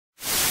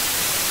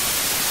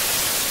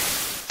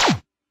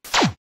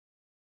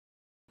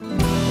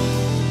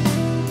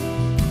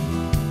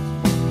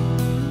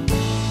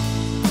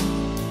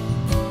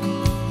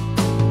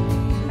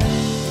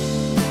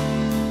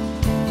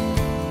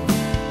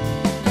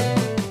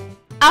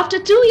After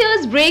 2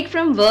 years break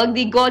from work,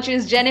 the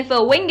gorgeous Jennifer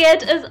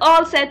Winget is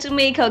all set to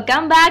make her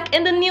comeback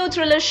in the new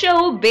thriller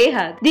show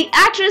Behad. The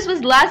actress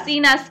was last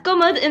seen as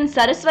Kumud in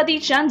Saraswati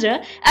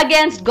Chandra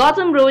against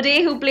Gautam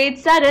Rode, who played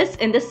Saras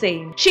in the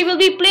same. She will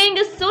be playing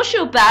a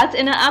sociopath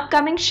in her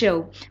upcoming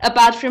show.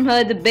 Apart from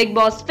her the Bigg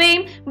Boss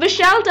fame,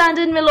 Kushal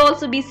Tandon will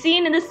also be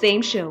seen in the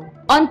same show.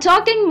 On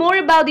talking more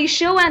about the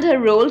show and her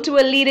role to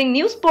a leading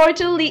news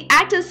portal, the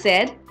actor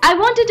said, "I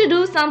wanted to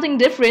do something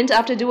different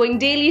after doing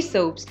daily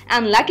soaps,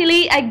 and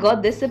luckily I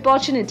got this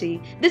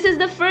opportunity. This is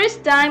the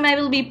first time I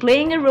will be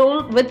playing a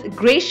role with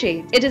grey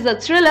shades. It is a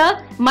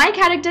thriller. My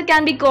character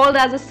can be called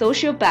as a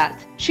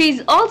sociopath. She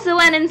is also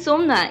an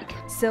insomniac."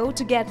 So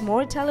to get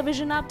more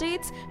television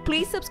updates,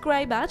 please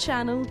subscribe our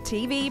channel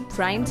TV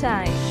Prime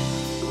Time.